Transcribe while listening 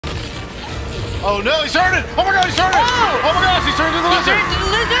Oh no, he's turning! Oh my god, he's turning! Oh, oh my gosh, he's turning to the He lizard! turned to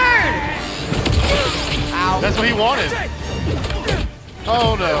the lizard! Ow. That's what he wanted.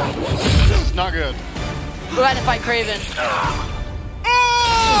 Oh no. This is not good. Go ahead and fight Kraven.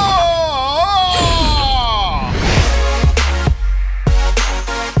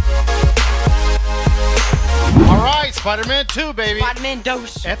 Alright, Spider-Man 2, baby. Spider-Man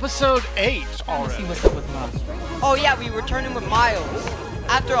Dose. Episode 8 already. What's up with Miles? Oh yeah, we returning with Miles.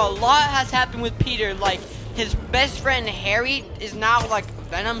 After a lot has happened with Peter, like his best friend Harry is now like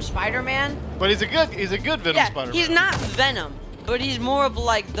Venom Spider-Man. But he's a good Venom Spider-Man. He's not Venom, but he's more of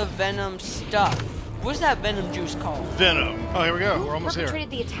like the Venom stuff. What's that Venom juice called? Venom. Oh, here we go. We're almost here. Who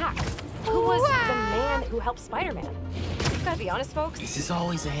perpetrated the attacks? Who was the man who helped Spider-Man? Gotta be honest, folks. This is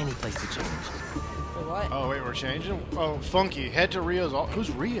always a handy place to change. Wait, what? Oh, wait, we're changing? Oh, Funky. Head to Rio's office.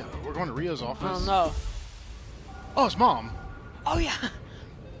 Who's Rio? We're going to Rio's office? I don't know. Oh, it's Mom. Oh yeah.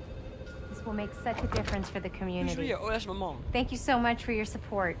 This will make such a difference for the Who's community. Rio? Oh, that's my mom. Thank you so much for your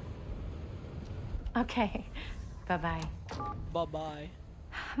support. Okay. Bye-bye. Bye-bye.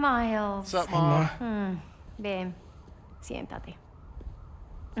 Miles. What's up, Mom? Ven. Siéntate.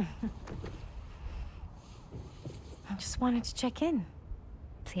 I just wanted to check in.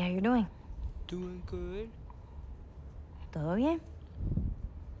 See how you're doing. Doing good. Todo bien?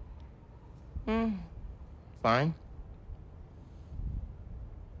 Fine.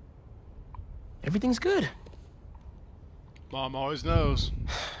 Everything's good. Mom always knows.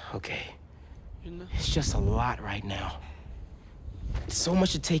 Okay. You know? It's just a lot right now. So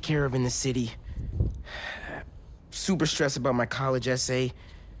much to take care of in the city. Super stressed about my college essay.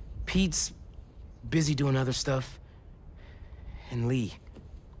 Pete's busy doing other stuff. And Lee.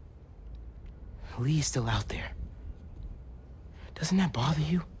 Lee is still out there. Doesn't that bother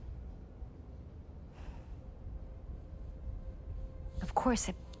you? Of course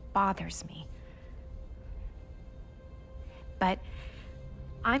it bothers me. But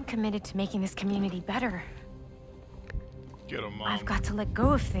I'm committed to making this community better. Get him, Mom. I've got to let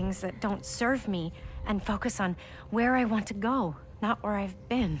go of things that don't serve me and focus on where I want to go, not where I've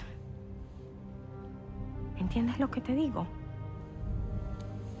been. ¿Entiendes lo que te digo?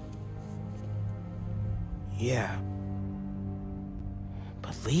 Yeah.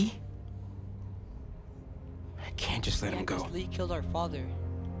 But Lee? I can't just let him go. Lee killed our father.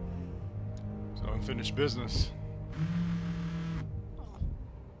 It's unfinished business.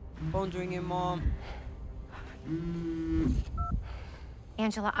 Phone's ringing, Mom.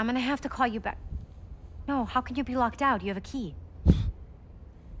 Angela, I'm gonna have to call you back. No, how can you be locked out? You have a key.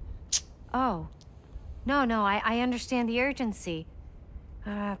 Oh. No, I understand the urgency.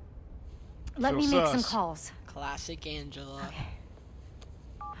 Let me make some calls. Classic Angela. Okay.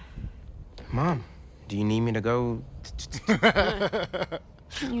 Mom, do you need me to go?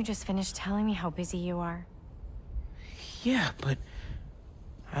 Didn't you just finish telling me how busy you are? Yeah, but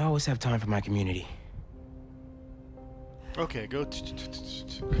I always have time for my community. Okay, go.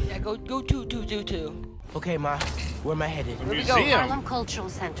 Yeah, go two. Okay, Ma, where am I headed? Where we go? Museum. Harlem Cultural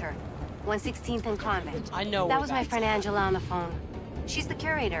Center, 116th and Convent. I know. That was my friend Angela on the phone. She's the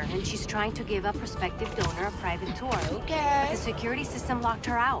curator, and she's trying to give a prospective donor a private tour. Okay. The security system locked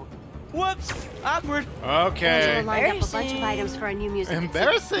her out. Whoops. Awkward. Okay. Angela lined up a bunch of items for a new music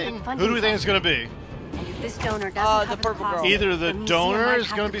Embarrassing. exhibit. Who do we think it's gonna be? And if this donor doesn't the cover purple cost, girl. Either the museum donor might is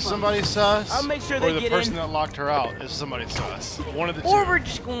have gonna to be close. somebody sus, I'll make sure or they the get person in. that locked her out is somebody sus. One of the two. Or we're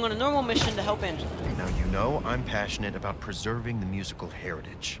just going on a normal mission to help Angela. Now, you know I'm passionate about preserving the musical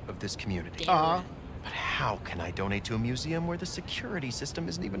heritage of this community. Uh-huh. But how can I donate to a museum where the security system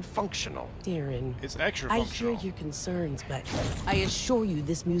isn't even functional? Darren, It's extra I functional. hear your concerns, but I assure you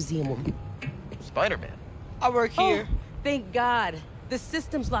this museum will... Spider-Man. I work here. Oh, thank God. The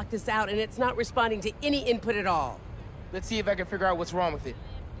system's locked us out and it's not responding to any input at all. Let's see if I can figure out what's wrong with it.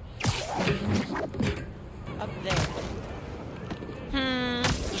 Up there.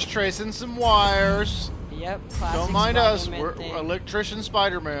 Just tracing some wires. Yep. Classic Don't mind us. Spider-Man We're thing. electrician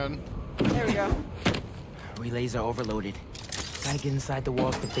Spider-Man. There we go. Relays are overloaded. Gotta get inside the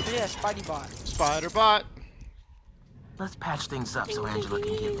walls to fix Yeah, it. Spidey bot. Spider-Bot. Let's patch things up so Angela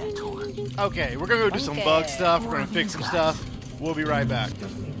can give that tour. Okay, we're gonna go do some bug stuff. We're gonna fix some stuff. We'll be right back.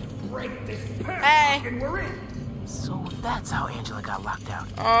 Hey. So that's how Angela got locked out.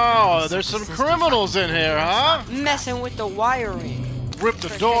 Oh, there's some criminals in here, huh? Messing with the wiring. Rip the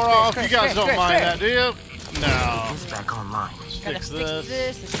door off. You guys don't mind that, do you? No. It's back online. Let's Gotta fix fix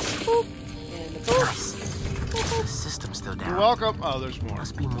this. this. Boop. And the boop. Nice. The system's still down. You're welcome. Oh, there's more.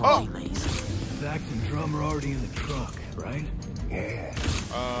 Must be more Oh. relays. Zach and Drum are already in the truck, right? Yeah.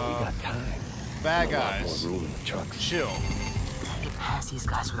 We got time. Bad A lot guys. more room in the truck. Chill. Pass these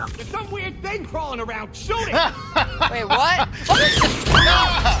guys without. There's some weird thing crawling around. Shoot it! Wait, what?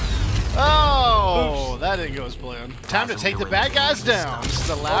 Oh, that didn't go as planned. Time to take the bad guys down. This is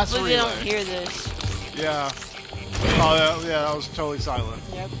the last Hopefully they relay. don't hear this. Yeah. Oh, yeah, that was totally silent.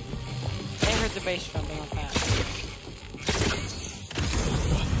 Yep. They heard the bass drum, but not that.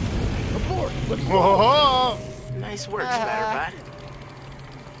 Whoa. Nice work, Spider-Man.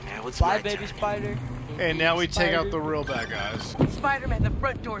 Now it's Bye, my baby turn. spider. And now we take out the real bad guys. Spider-Man, the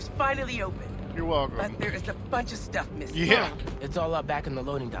front door's finally open. You're welcome. But there is a bunch of stuff missing. Yeah. It's all up back in the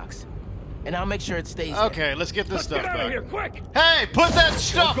loading docks. And I'll make sure it stays there. Okay, let's get this stuff Get out of back. here, quick! Hey, put that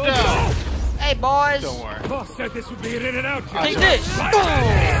stuff Go, down! Hey, boys. Don't worry. Boss said this would be an in-and-out job. Take this.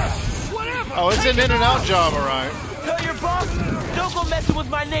 Whatever! Oh, it's an in-and-out job, alright. Tell your boss, don't go messing with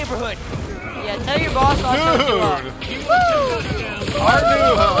my neighborhood. Yeah, tell your boss I'll shut you up. Dude!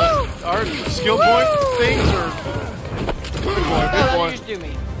 Our skill point things are... Good boy, Oh, good boy. you just do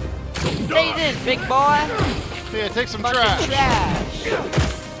me. Take this, big boy. Yeah, take some Bunch trash. of trash.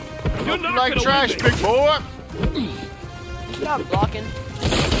 You're You not like gonna trash, win big boy? Stop blocking.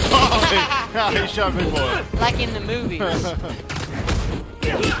 Oh, he shot big boy. Like in the movies.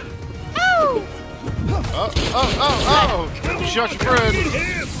 Oh. You shot your friend.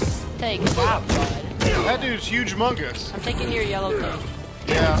 Take that, bud. That dude's huge mungus. I'm taking your yellow thing.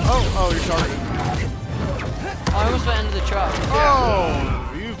 Yeah. Oh, you're targeted. Oh, I almost went under the truck.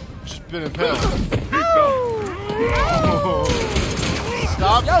 Oh, you've just been impaled. Oh.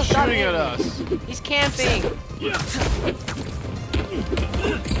 Stop Yo, stop shooting at hitting us. He's camping.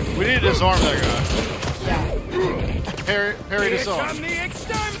 We need to disarm that guy. Yeah. Parry disarm. I'm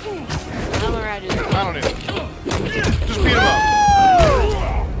gonna do that. I don't need it. Just beat him up.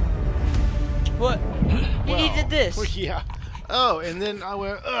 What? He needed this. Well, yeah. Oh, and then I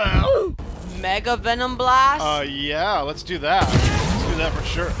went, Mega Venom Blast? yeah, let's do that. Let's do that for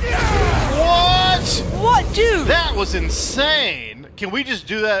sure. What? What, dude? That was insane. Can we just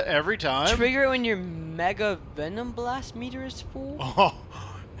do that every time? Trigger it when your Mega Venom Blast meter is full? Oh,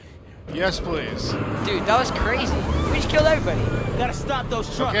 yes, please. Dude, that was crazy. We just killed everybody. Gotta stop those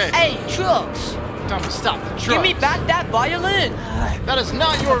trucks. Okay. Hey, trucks! Time to stop the truck. Give me back that violin! That is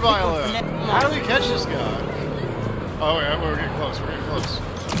not your violin. Come on. How do we catch this guy? Oh, yeah, we're getting close. We're getting close.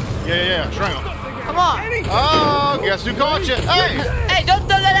 Yeah. Strangle. Come on! Oh, guess who caught you? Hey! Hey, don't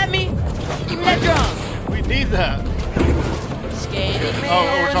throw that at me! Give me that drum! We need that. Skating man.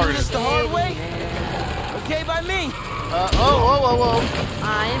 Oh, we're targeted. The hard way? Okay by me. Whoa.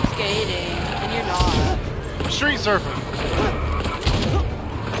 I am skating, and you're not. Street surfing.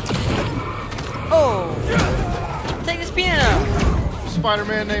 Oh! Take this piano!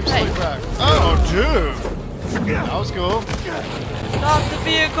 Spider-Man named Hey. Slickback. Oh, dude. That was cool. Stop the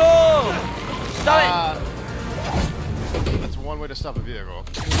vehicle! Stop That's one way to stop a vehicle.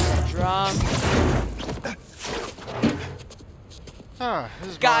 it! Drum. This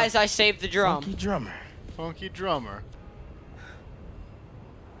is Guys, I saved the drum. Funky drummer. Funky drummer.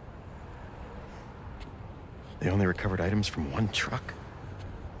 They only recovered items from one truck?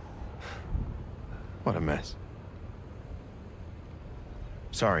 What a mess.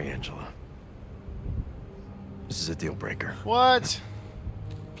 Sorry, Angela. This is a deal breaker. What?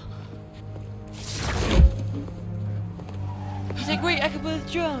 He's like, wait, I can play the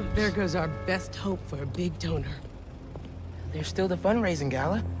drums. There goes our best hope for a big donor. There's still the fundraising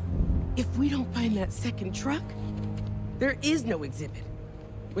gala. If we don't find that second truck, there is no exhibit.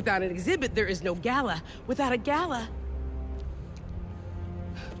 Without an exhibit, there is no gala. Without a gala,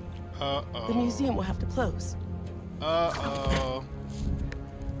 the museum will have to close. That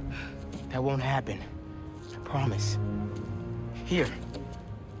won't happen. I promise. Here.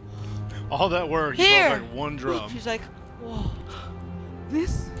 All that work, you Here! felt like one drum. She's like, whoa.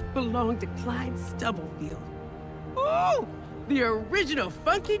 This belonged to Clyde Stubblefield. Oh, the original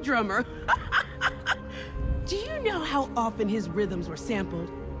funky drummer. Do you know how often his rhythms were sampled?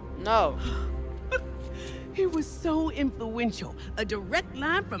 No. He was so influential. A direct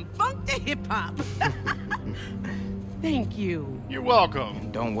line from funk to hip-hop. Thank you. You're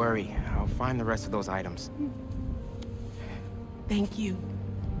welcome. Don't worry. I'll find the rest of those items. Thank you.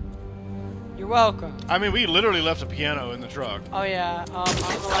 You're welcome. I mean, we literally left a piano in the truck. Oh yeah, I'm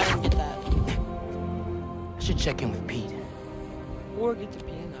gonna let him get that. I should check in with Pete. Or get the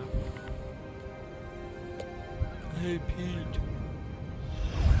piano. Hey, Pete.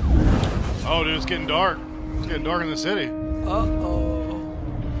 Oh, dude, it's getting dark. It's getting dark in the city. Uh-oh.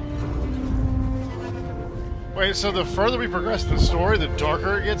 Wait, so the further we progress in the story, the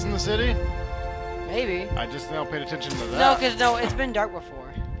darker it gets in the city? Maybe. I just now paid attention to No, that. because no, it's been dark before.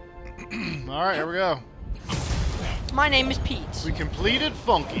 All right, here we go. My name is Pete. We completed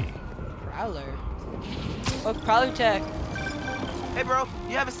Funky. Prowler. Oh, Prowler Tech. Hey, bro,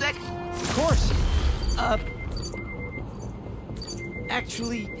 you have a sec? Of course.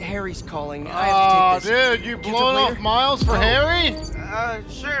 Actually, Harry's calling. I have to take this. Dude, you blowing off Miles for Harry?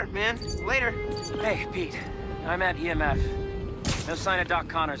 Sure, man. Later. Hey, Pete. I'm at EMF. No sign of Doc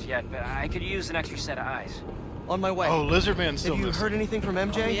Connors yet, but I could use an extra set of eyes. On my way. Oh, Lizardman's still Have you missing. heard anything from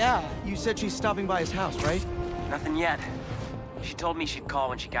MJ? Oh, yeah. You said she's stopping by his house, right? Nothing yet. She told me she'd call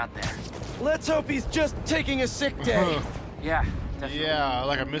when she got there. Let's hope he's just taking a sick day. Yeah, definitely. Yeah,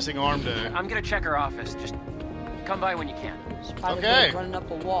 like a missing arm day. I'm gonna check her office. Just come by when you can. Spider Okay. running up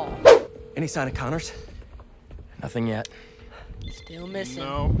a wall. Any sign of Connors? Nothing yet. Still missing.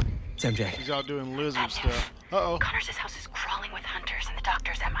 No, It's MJ. he's out doing lizard stuff. Uh-oh. Connors' house is crawling with hunters and the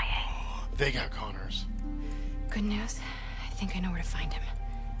doctor's MIA. They got Connors. Good news. I think I know where to find him.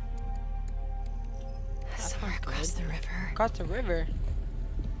 Somewhere across the river. Across the river.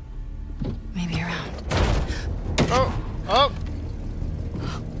 Maybe around. Oh, oh.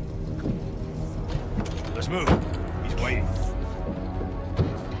 Let's move. He's waiting.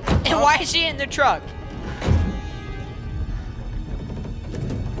 And why is she in the truck?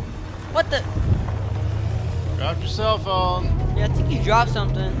 What the? Drop your cell phone. Yeah, I think you dropped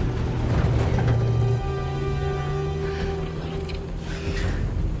something.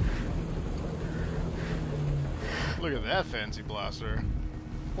 Look at that fancy blaster.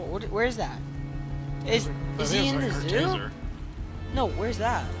 Where's that? Is he in the her zoo? taser. No, where's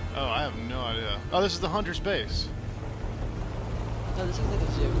that? Oh, I have no idea. Oh, this is the hunter's base. No, this looks like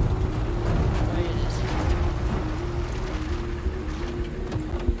a zoo. There it is.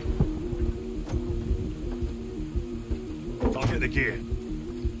 I'll get the gear.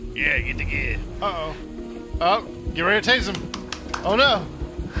 Yeah, get the gear. Uh-oh. Oh, get ready to tase him. Oh, no.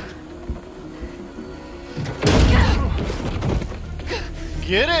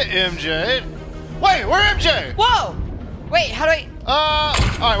 Get it, MJ. Wait, we're MJ. Whoa! Wait, how do I? All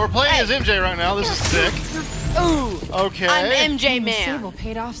right, we're playing Hey. as MJ right now. This is sick. Ooh! Okay. I'm MJ The Man. sable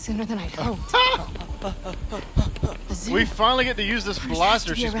paid off sooner than I'd hoped. The zoo. We finally get to use this Connors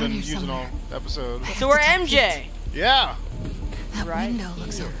blaster has to be she's around been here using all somewhere. episode. So we're MJ. Yeah. That Right. window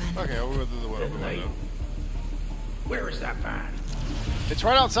looks open. Okay, we'll go through the window. Where is that van? It's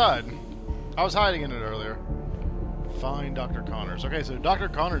right outside. I was hiding in it earlier. Find Dr. Connors. Okay, so Dr.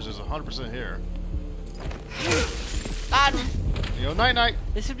 Connors is 100% here. You know, night-night.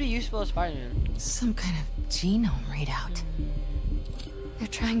 This would be useful as Spider-Man. Some kind of genome readout. They're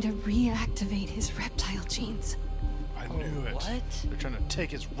trying to reactivate his reptile genes. I knew it. What? They're trying to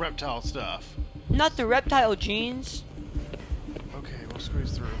take his reptile stuff. Not the reptile genes. Okay, we'll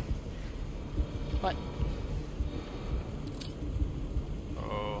squeeze through. What?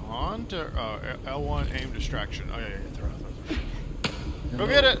 Oh, Hunter. Oh, L1 aim distraction. Oh, yeah. Throw it. Go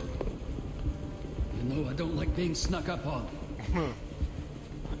get it. You know I don't like being snuck up on.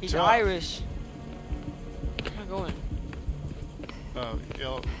 He's Tough. Irish. Where am I going?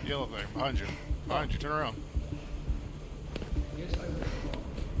 Yellow thing. Behind you. Behind you. Turn around. Yes, I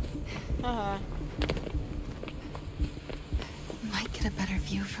will. Uh-huh. Might get a better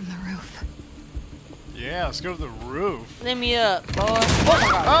view from the roof. Yeah, let's go to the roof. Let me up, boy. Oh my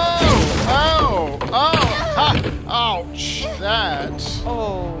god. Ha! Ouch! That.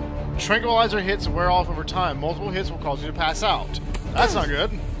 Oh. Tranquilizer hits wear off over time. Multiple hits will cause you to pass out. That's not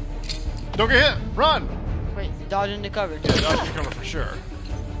good. Don't get hit. Run. Wait, dodge into cover. Yeah, dodge the cover for sure.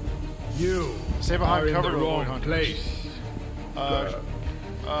 You Stay behind are in cover the to avoid wrong hunters. place.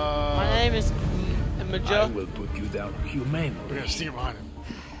 My name is I Majo. will put you down humanely. We're gonna sneak behind him.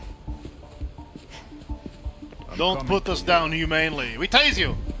 Don't put us down humanely. We tase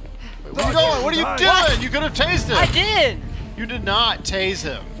you. Where are you going? What are you doing? You could have tased him. I did. You did not tase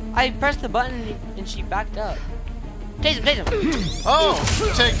him. I pressed the button and she backed up. Tase him, tase him. Oh,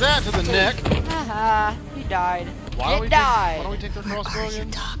 take that to the neck. Haha, he died. Why don't It died. Why don't we take the crossbow again?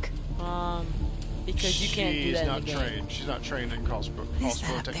 Doc? Because you can't do that She's not in the game. trained. She's not trained in crossbow What is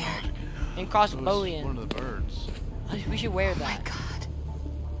that up technology. And It was crossbowing. one of the birds. We should wear Oh my that. god.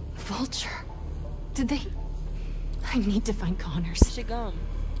 Vulture. Did they... I need to find Connors. Should gum.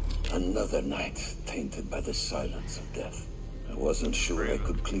 Another night tainted by the silence of death. I wasn't sure I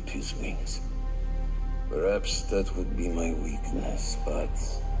could clip his wings. Perhaps that would be my weakness, but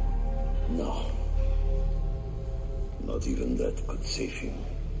no. Not even that could save him.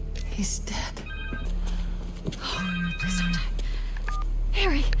 He's dead. Oh, please don't die.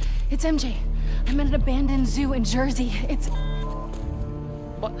 Harry, it's MJ. I'm at an abandoned zoo in Jersey. It's...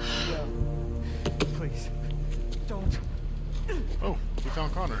 What? Please, don't. Oh, we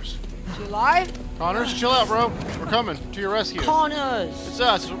found Connors. Is he alive? Connors, chill out, bro. We're coming to your rescue. Connors! It's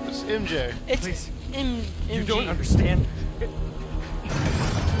us. It's MJ. It's Please. MG. You don't understand.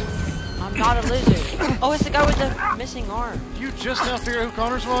 I'm not a lizard. Oh, it's the guy with the missing arm. You just now figured out who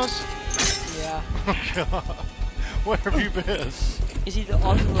Connors was? Yeah. Oh, God. Where have you been? Is he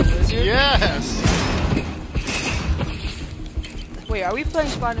also the lizard? Yes! Wait, are we playing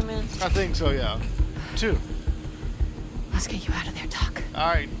Spider-Man? I think so, yeah. 2. Let's get you out of there, Doc.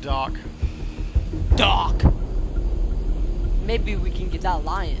 Alright, Doc. Doc! Maybe we can get that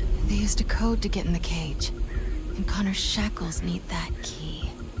lion. They used a code to get in the cage. And Connor's shackles need that key.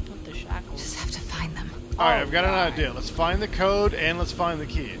 What the shackles? Just have to find them. Alright, I've got an idea. Let's find the code and let's find the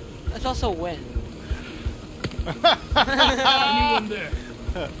key. Let's also win. Anyone there?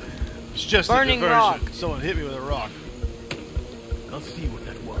 It's just Burning a diversion. rock. Someone hit me with a rock. I'll see what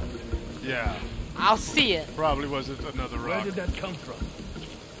that was. Yeah. I'll see it. Probably wasn't another Where rock. did that come from?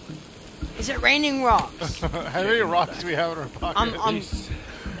 Is it raining rocks? How many rocks do we have in our pocket? This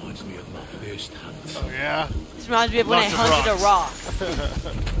reminds me of my first hunt. Oh, yeah? This reminds me of when I Lots of hunted a rock.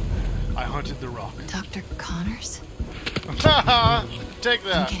 I hunted the rock. Dr. Connors? Take I'm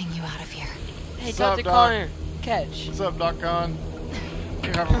that. getting you out of here. Hey, What's up, Dr. Doc? Connor. Catch. What's up, Doc Con?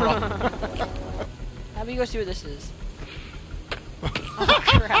 You have a rock. How about you go see what this is? Oh,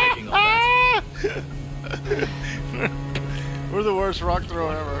 crap. We're the worst rock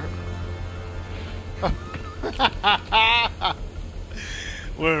thrower ever.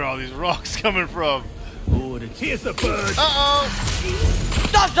 Where are all these rocks coming from? Oh, here's the bird. Uh-oh!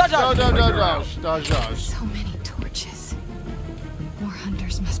 Dodge, dodge, dodge! Dodge, dodge. So many torches. More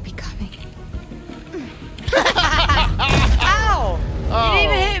hunters must be coming. Ow! Oh, You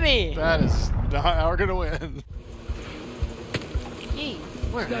didn't even hit me! That is not how we're gonna win. Hey.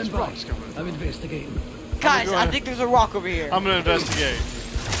 Where are these Stand by. rocks coming from? I'm investigating. Guys, I think there's a rock over here. I'm gonna investigate.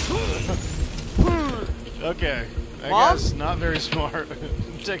 Okay. I Mom? guess not very smart.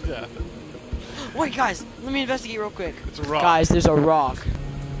 Take that. Wait, guys, let me investigate real quick. It's a rock. Guys, there's a rock.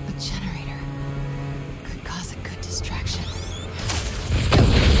 A generator. Could cause a good distraction.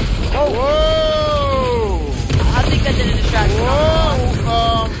 Whoa! I think that did a distraction.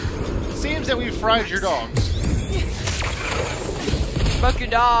 Whoa! Seems that we fried your dogs. Fuck your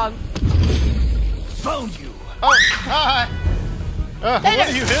dog. Found you. Oh, hi! What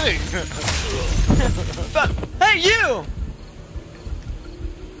are you hitting? Hey, you!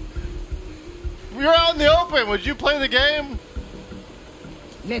 We're out in the open. Would you play the game?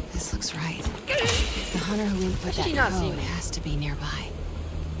 This looks right. The hunter who input Did that you not see code me? has to be nearby.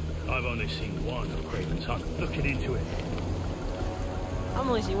 I've only seen one of Kraven's hunt. Looking into it. I'm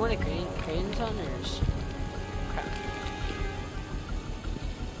only seeing one of Kraven's hunters. Crap.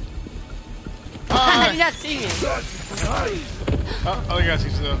 How did you not see me? Oh, you guys see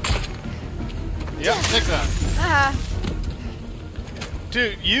so. Yep, take that. Ah.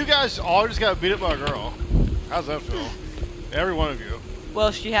 Dude, you guys all just got beat up by a girl. How's that feel? Every one of you.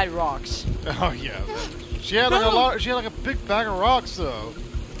 Well, she had rocks. Oh yeah. She had like a lot. She had like a big bag of rocks though.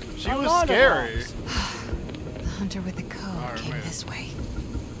 She A was lot of scary. rocks. The hunter with the code came man. this way.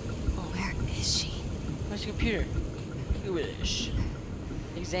 Where is she? Where's the computer? English.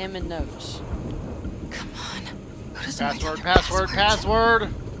 Examine notes. Come on. Who doesn't write down Password, their password, password.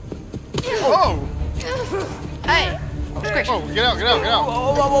 Whoa! Hey! It's great. Oh, get out, get out, get out.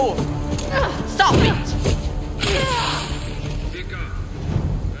 Whoa, whoa, whoa. Stop it!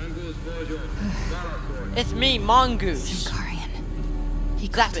 It's me, Mongoose. Sincarian. He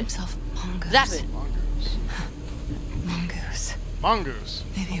Zap called it. himself Mongoose. Zap it. Mongoose. Mongoose.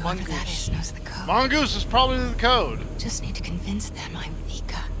 Maybe whoever that is knows the code. Mongoose is probably the code. Just need to convince them I'm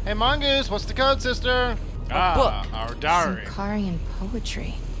Vika. Hey, Mongoose, what's the code, sister? book. Our diary. Sincarian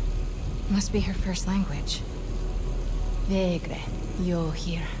poetry. Must be her first language. Vegre, yo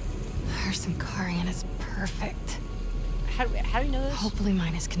here. Her Sincarian is perfect. How do you know this? Hopefully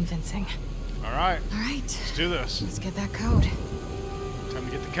mine is convincing. All right, All right, let's do this. let's get that code. Time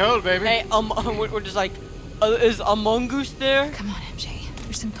to get the code, baby. Hey, we're just like, is a mongoose there? Come on, MJ.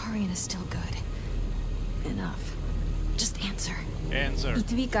 Your Sincarian is still good. Enough. Just answer. Answer.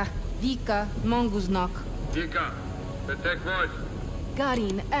 Itvika, Vika, Monguznak. Vika, betek vagy?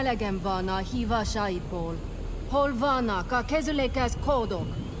 Garin, elegem van a hívásaidból. Hol vannak a kezülékhez kódok?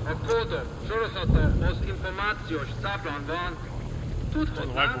 A kódok sorozata az információs táblán van.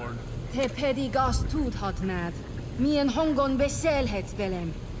 Tudhatnád? Te pedig azt tudhatnád. Milyen hangon beszélhetsz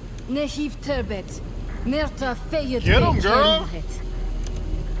velem. Ne hívd többet, mert a fejedre Get him, girl. kerülhet.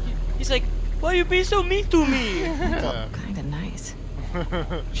 He's like, why you being so mean to me? Yeah. Kinda nice.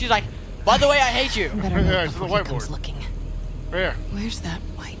 She's like, by the way, I hate you. Better Yeah, move it's the before he comes whiteboard. looking. Where? Where's that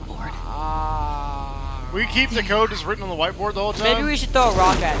whiteboard? We keep the code just written on the whiteboard the whole time? Maybe we should throw a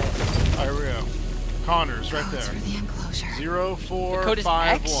rock at it. Alright, here we go. Connors, right there. For the enclosure.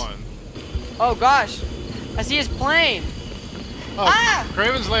 0451. Oh gosh. I see his plane. Oh,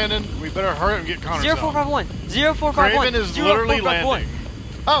 Kraven's landing. We better hurry up and get Connors 0451. 0451. Kraven is literally landing.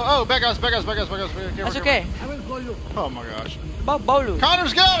 Oh, back us. That's okay. Oh my gosh. Bolu.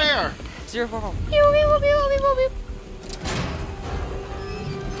 Connors, get out of here! 0451.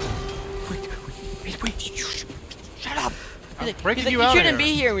 Wait. Shut up. Breaking He's you like, out you of shouldn't here.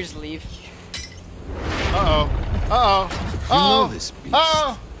 be here. We just leave.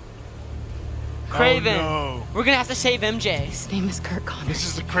 Kraven. Oh, no. We're gonna have to save MJ. His name is Kurt Connors. This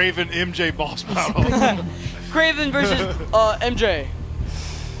is the Kraven MJ boss battle. Kraven versus MJ.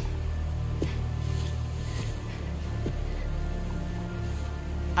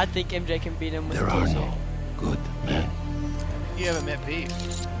 I think MJ can beat him with There are no good men. You haven't met Pete.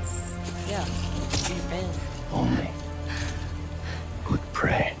 Yeah. Only good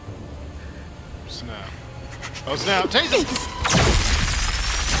prey. Snap. Oh snap. Tase him!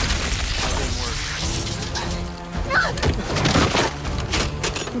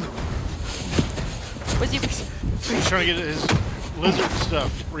 What's he? He's trying to get his lizard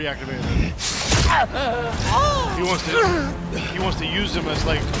stuff reactivated. He wants to use him as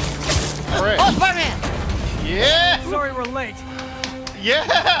like prey. Oh, Spiderman! Yeah! Sorry we're late.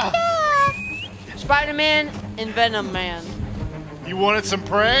 Yeah! Spider-Man and Venom Man. You wanted some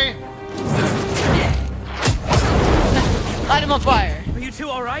prey? Light him on fire. Are you two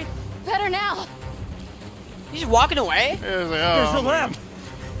all right? Better now. He's walking away. Like, oh, There's a lab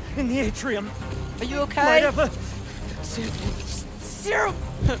in the atrium. Are you okay? Might have a serum.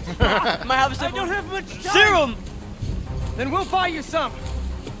 Might have some. I don't have much time. Serum. Then we'll buy you some.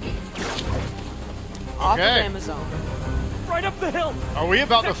 Off of Okay. Amazon. Right up the hill. Are we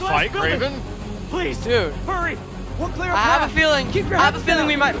about to fight building. Kraven? Please, Dude. hurry. We'll clear a I have a path. feeling. Keep your I have a heads feeling down.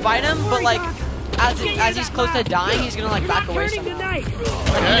 we might fight him, but like, as he's close to dying, he's gonna like back away somehow. Like,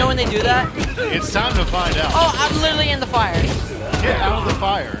 you know when they do that? It's time to find out. Oh, I'm literally in the fire. Get out of the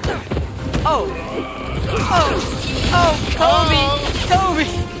fire. Oh, Kobe.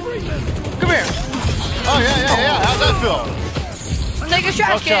 Come here. Oh yeah. How's that feel? Take a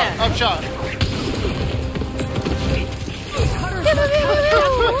trash can. Upshot.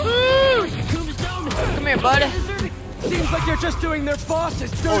 Come here, bud. Seems like you're just doing their boss's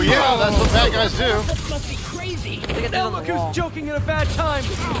dirty Oh yeah, that's what bad guys do. That must be crazy. Look at this Now on the look wall. who's joking at a bad time.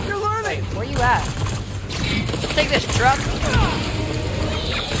 You're learning. Where you at? Take this truck.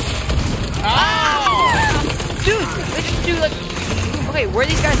 Ow! Dude, they just do like. Okay, where are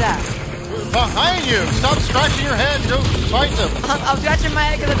these guys at? Behind you! Stop scratching your head and go fight them. I'm scratching my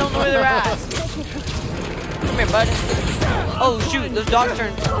head because I don't know where they're at. Come here, bud. Oh shoot, those dogs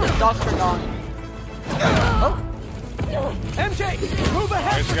turned on. Oh. MJ, move I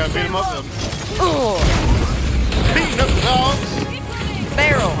ahead. just gotta beat him up then. Oh. Beating up the dogs.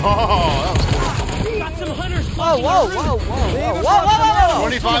 Barrel. Oh, that was cool. Got some hunters. Whoa.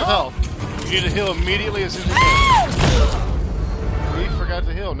 25 health. You need to heal immediately as soon as you can. We forgot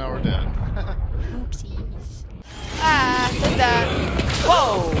to heal, now we're dead. Oopsies. Take that.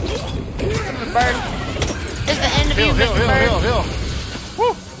 Whoa. Come on, bird. It's the end of you, Mr. Bird. Heal.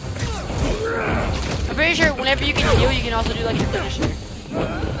 Woo! I'm pretty sure whenever you can heal, you can also do like your finisher.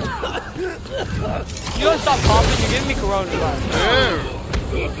 You don't stop popping, you're giving me coronavirus.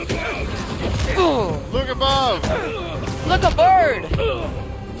 Ew. Look above. Look, a bird!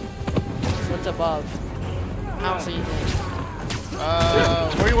 What's above? I don't see anything.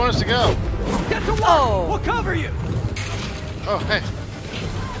 Where do you want us to go? Get to work. Oh. We'll cover you. Oh, hey.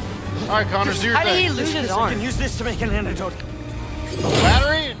 Alright, Connors, do your How did he thing. lose his I arm? can use this to make an antidote.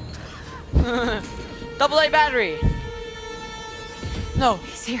 Battery? AA battery. No,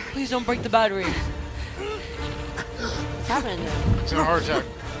 he's here. Please don't break the battery. What's happening there? It's in a heart attack.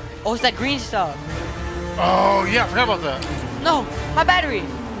 Oh, it's that green stuff. Oh, yeah, I forgot about that. No, my battery.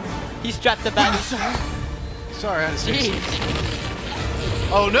 He strapped the battery. Sorry, I had to say Jeez. something.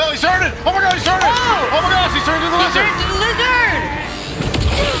 Oh no, he's turning! Oh my god, he's turning! Oh! Oh my gosh, he's turning to the He lizard! turned to the lizard!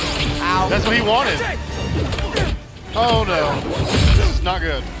 Ow. That's what he wanted. Oh no. This is not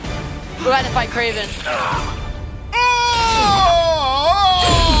good. We're about to fight Kraven. Oh!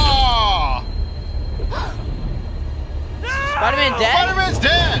 Spider-Man dead? Spider-Man's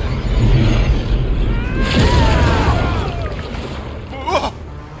dead! Whoa.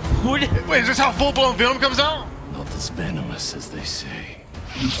 Wait, is this how full-blown Venom comes out? Not as venomous as they say.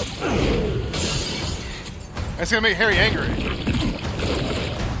 That's gonna make Harry angry.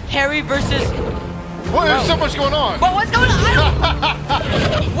 Harry versus What? There's so much going on. But what's going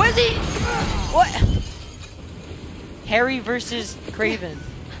on? Where's he? What? Harry versus Kraven.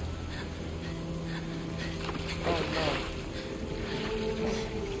 Oh no.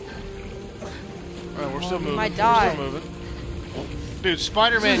 Alright, we're still moving. Might die. We're still moving. Dude,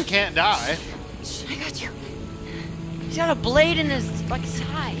 Spider-Man can't die. I got you. He's got a blade in his like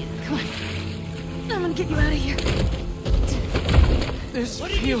side. Come on. I'm gonna get you out of here. This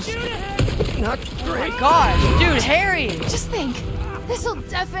feels not Oh great. my gosh, dude, Harry! Just think, this'll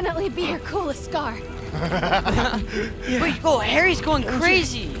definitely be your coolest scar. Wait, go, Harry's going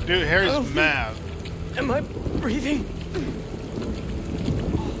crazy. Dude, Harry's mad. Am I breathing?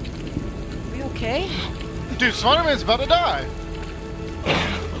 Are we okay? Dude, Spider-Man's about to die.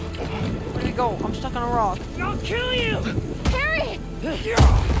 Where'd he go? I'm stuck on a rock. I'll kill you! Harry!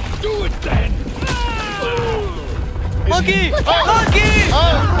 Do it then! Monkey! Oh. Monkey!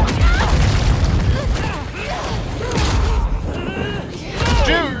 Oh.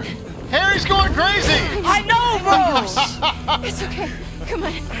 Dude, Harry's going crazy! I know, bro! It's okay. Come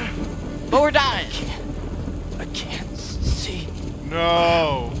on. But we're dying. I can't see.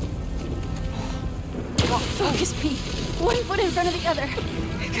 No. Focus, Pete. One foot in front of the other.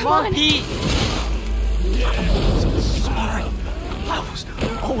 Come Come on, on. Pete. Sorry. I was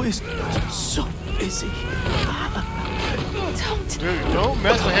always so busy. Don't. Dude, don't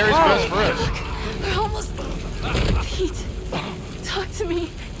mess with Harry's best friend. We're almost. Pete, talk to me.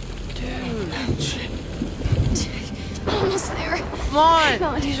 Dude. Almost there. Come on.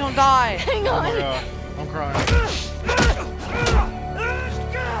 Please don't die. Hang Oh on. my god. I'm crying.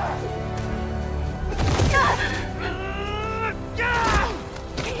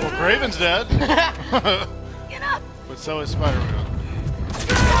 Well, Kraven's dead. Get up. But so is Spider-Man.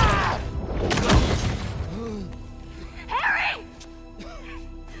 Harry!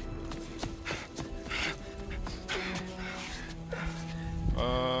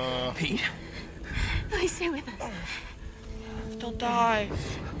 Pete? Please stay with us. Don't die.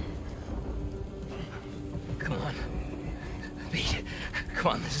 Come on. Pete,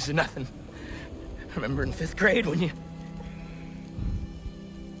 come on, this is nothing. Remember in 5th grade when you...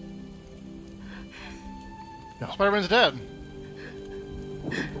 No. Spider-Man's dead.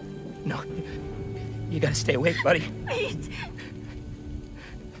 No. You gotta stay awake, buddy. Pete!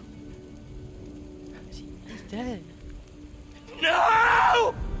 He's dead.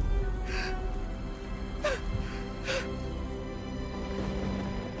 No!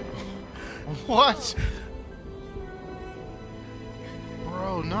 What?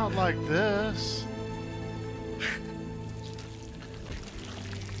 Bro, not like this.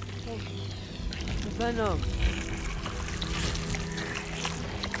 Venom.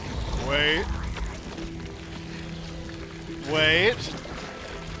 Wait. Wait.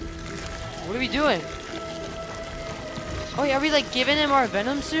 What are we doing? Oh yeah, are we like giving him our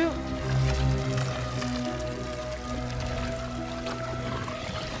Venom suit?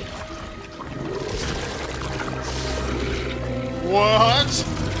 What?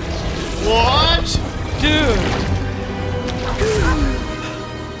 What? Dude!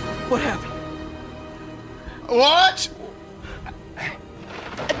 What happened? What?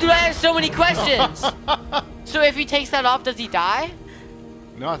 Dude, I have so many questions! So if he takes that off, does he die?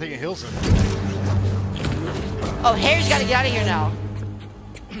 No, I think it heals him. Oh, Harry's gotta get out of here now.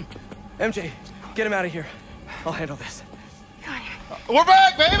 MJ, get him out of here. I'll handle this. We're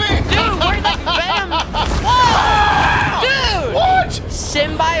back, baby! Dude, we're like Venom! Whoa! Dude! What?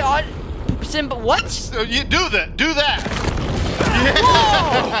 Symbiote... what? You do that. Do that.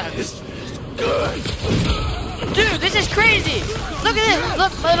 Yes. Dude, this is crazy! Look at this!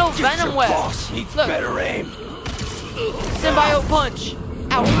 Look, little Venom web. Look. Better aim. Symbiote punch.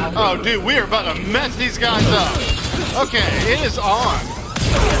 Ow. Oh, dude, we are about to mess these guys up. Okay, it is on.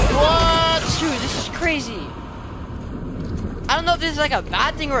 What? Dude, this is crazy. I don't know if this is like a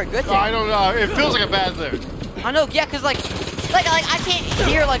bad thing or a good thing. I don't know. It feels like a bad thing. I know, yeah, cause like I can't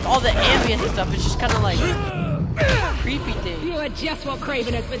hear like all the ambience and stuff. It's just kind of like creepy thing. You are just what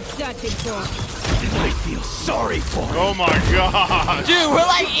Kraven has been searching for. I feel sorry for him. Oh my god. Dude, we're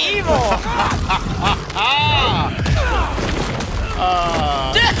like evil.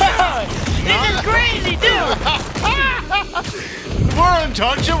 Dude, this is crazy, dude. We're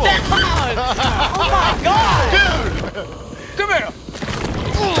untouchable. Oh my god. Dude. Come here.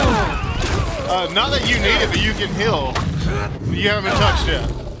 Not that you need it, but you can heal. You haven't touched yet.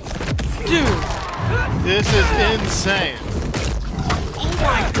 Dude. This is insane. Oh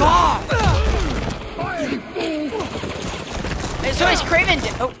my god. Hey, so is Kraven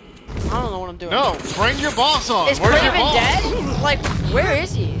dead? Oh, I don't know what I'm doing. No, bring your boss on. Is Where's your Kraven boss? dead? Like, where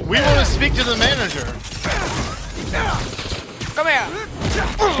is he? We want to speak to the manager. Come here.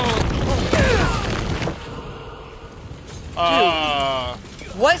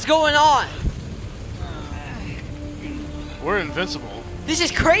 What's going on? We're invincible. This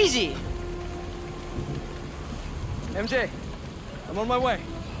is crazy. MJ, I'm on my way.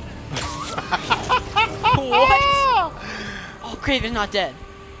 What? Oh, Kraven's not dead.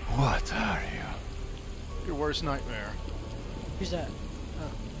 What are you? Your worst nightmare. Who's that?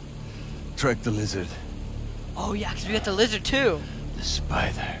 Track the lizard. Oh yeah, because we got the lizard too. The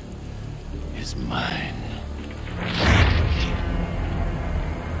spider is mine.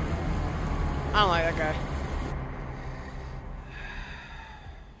 I don't like that guy.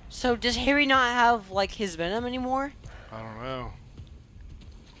 So does Harry not have like his Venom anymore? I don't know.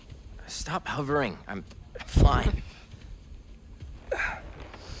 Stop hovering. I'm fine.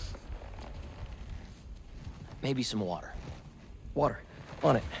 Maybe some water. Water.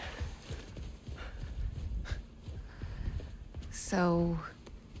 On it. So,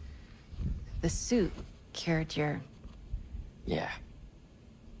 the suit cured your... Yeah.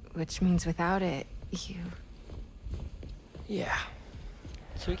 Which means without it, you... Yeah.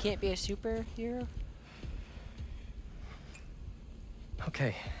 So he can't be a superhero?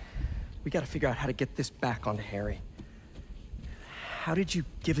 Okay. We gotta figure out how to get this back onto Harry. How did you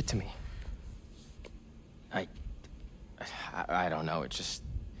give it to me? I don't know. It just...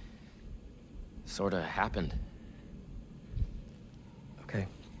 sort of happened. Okay.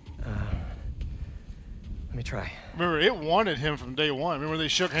 Let me try. Remember, it wanted him from day one. Remember when they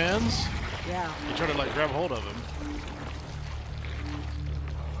shook hands? Yeah. He tried to like grab hold of him.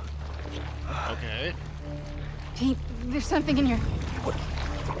 Okay. Pete, there's something in here.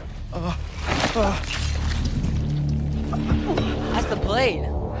 That's the blade.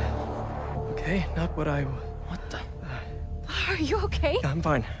 Okay, not what I... What the... Are you okay? I'm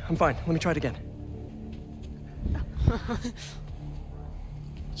fine. I'm fine. Let me try it again.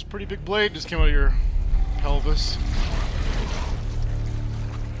 It's a pretty big blade just came out of your pelvis.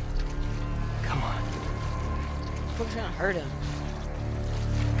 Come on. What's gonna hurt him?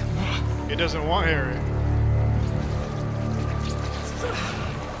 It doesn't want Harry.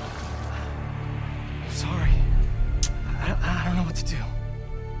 I'm sorry. I don't know what to do.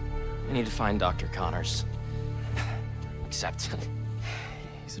 We need to find Dr. Connors. Except...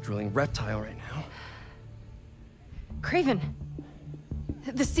 he's a drilling reptile right now. Kraven.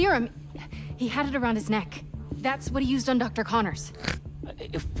 The serum. He had it around his neck. That's what he used on Dr. Connors.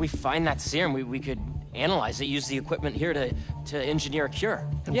 If we find that serum, we could analyze it, use the equipment here to engineer a cure.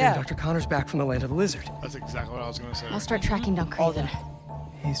 And bring Dr. Connors back from the land of the lizard. That's exactly what I was going to say. I'll start tracking down Kraven.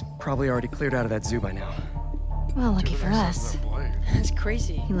 He's probably already cleared out of that zoo by now. Well, lucky for us. That's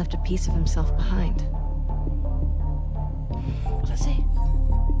crazy. He left a piece of himself behind. What's that say?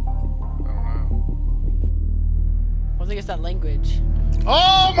 I think it's that language.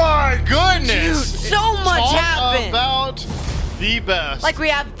 Oh my goodness! Dude, so much happened! About the best. Like we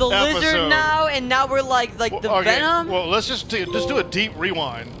have the lizard now, and now we're like the Venom. Well, let's just do a deep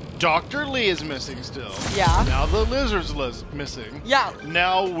rewind. Dr. Lee is missing still. Yeah. Now the lizard's missing. Yeah.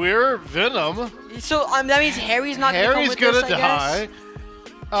 Now we're Venom. So that means Harry's not gonna come with gonna us, die.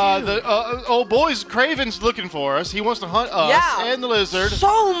 The old boy's Kraven's looking for us. He wants to hunt us and the lizard.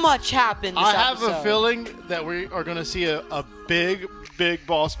 So much happened this I have episode. a feeling that we are going to see a big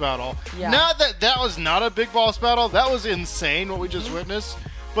boss battle. Yeah. Not that was not a big boss battle. That was insane what we just witnessed.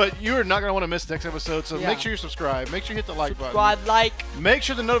 But you're not going to want to miss the next episode, so make sure you subscribe. Make sure you hit the like button. Make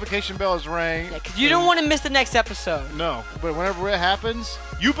sure the notification bell is rang. Yeah, because you don't want to miss the next episode. No, but whenever it happens,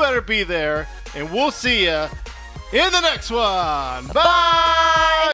 you better be there, and we'll see ya in the next one. Bye!